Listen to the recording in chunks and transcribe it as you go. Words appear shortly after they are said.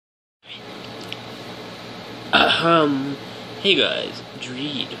Hey guys,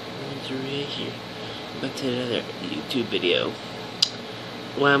 Dreed. Right here. Back to another YouTube video.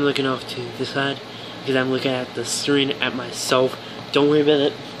 Why I'm looking off to the side? Because I'm looking at the screen at myself. Don't worry about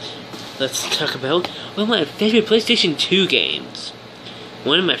it. Let's talk about one of my favorite PlayStation 2 games.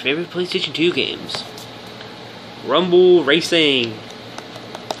 One of my favorite PlayStation 2 games. Rumble Racing.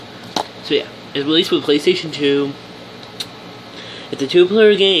 So yeah, it's released with PlayStation 2. It's a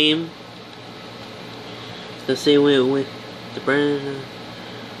two-player game. Let's say when it went the brand.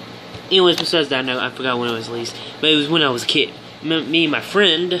 Anyways, besides that, no, I forgot when it was released. But it was when I was a kid. Me and my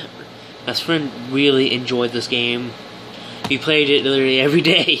friend, really enjoyed this game. We played it literally every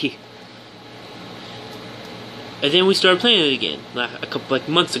day. And then we started playing it again, a couple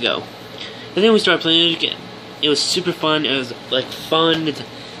months ago. And then we started playing it again. It was super fun. It was fun.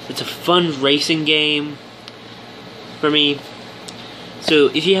 It's a fun racing game for me.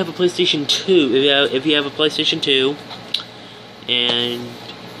 So if you have a PlayStation 2, if you have a PlayStation 2, and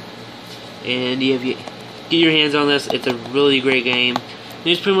you get your hands on this, it's a really great game. And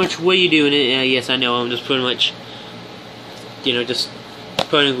it's pretty much what you do in it. Yes, I know. I'm just pretty much, just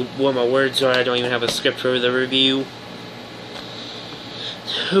putting what my words are. I don't even have a script for the review.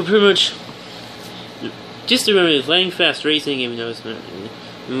 So pretty much, just remember, it's Lightning Fast Racing, even though it's not.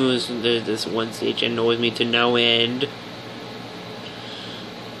 There's this one stage that annoys me to no end.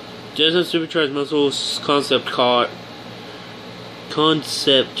 Doesn't supercharged muscles, concept cars,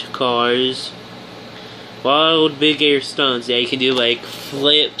 wild big air stunts. Yeah, you can do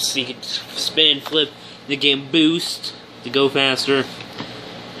flips. You can spin and flip. The game boost to go faster.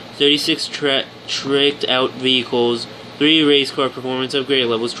 36 tricked out vehicles, 3 race car performance upgrade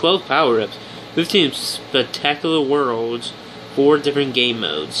levels, 12 power ups, 15 spectacular worlds, 4 different game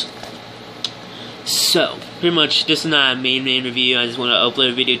modes. So, pretty much, this is not a main review. I just want to upload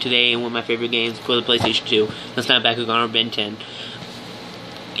a video today and one of my favorite games for the PlayStation 2. That's not Bakugan or Ben 10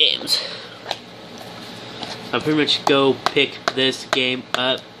 games. I'll pretty much go pick this game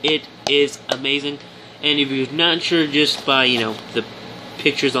up. It is amazing. And if you're not sure just by, the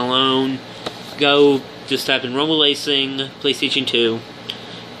pictures alone, go just type in Rumble Racing PlayStation 2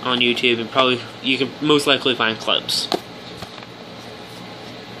 on YouTube, and you can most likely find clips.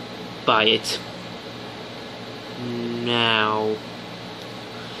 Buy it now.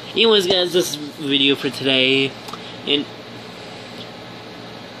 Anyways, guys, this is the video for today, and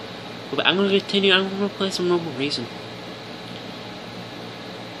I'm gonna continue. I'm gonna play some Rumble Racing.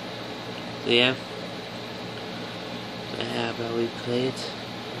 So yeah, how about we play it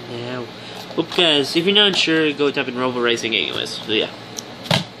now? Well, guys, if you're not sure, go type in Rumble Racing anyways. So yeah,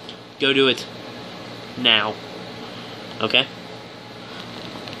 go do it now. Okay.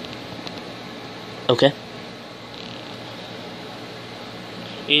 Okay.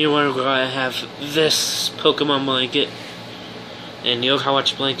 And you want to have this Pokemon blanket and the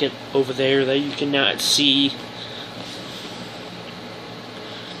Overwatch blanket over there that you cannot see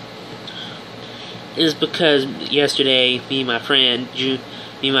is because yesterday me and my friend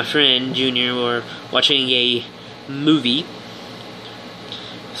Junior were watching a movie,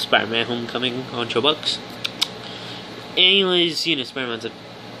 Spider-Man: Homecoming on Roblox. Anyways, Spider-Man's a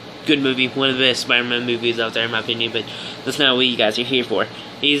good movie, one of the best Spider-Man movies out there in my opinion, but that's not what you guys are here for.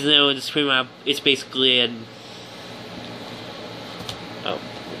 Even though it's basically an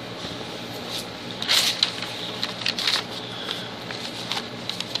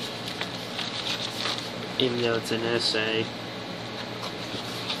even though it's an essay.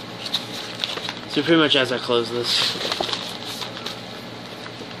 So pretty much as I close this,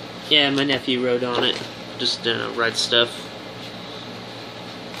 yeah, my nephew wrote on it, just write stuff.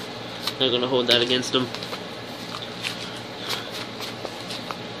 Not gonna hold that against him.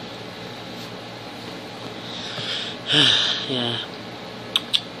 Yeah.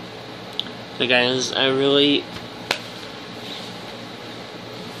 So guys,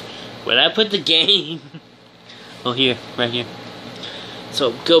 where'd I put the game? Oh, here, right here.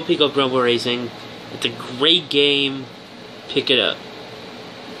 So go pick up Rumble Racing. It's a great game. Pick it up.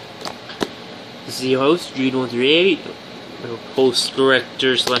 This is your host, Dreed138. Host,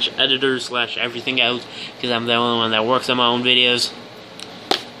 director, / editor, / everything else, because I'm the only one that works on my own videos.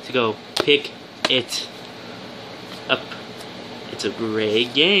 So go pick it up. It's a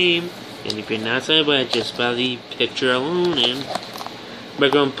great game, and if you're not satisfied just by the picture alone, and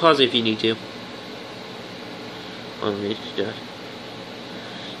background, pause if you need to. If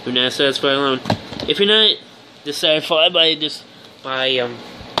you're not satisfied alone, if you're not dissatisfied by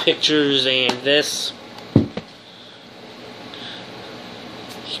pictures and this,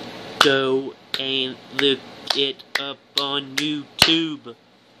 go and look it up on YouTube.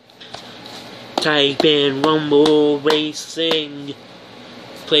 type in Rumble Racing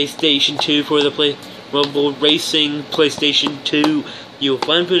PlayStation 2 for the Rumble Racing PlayStation 2. You'll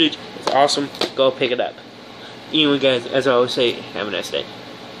find footage. It's awesome. Go pick it up. Anyway, guys, as I always say, have a nice day.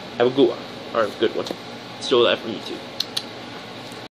 Have a good one. Or a good one. Stole that from YouTube.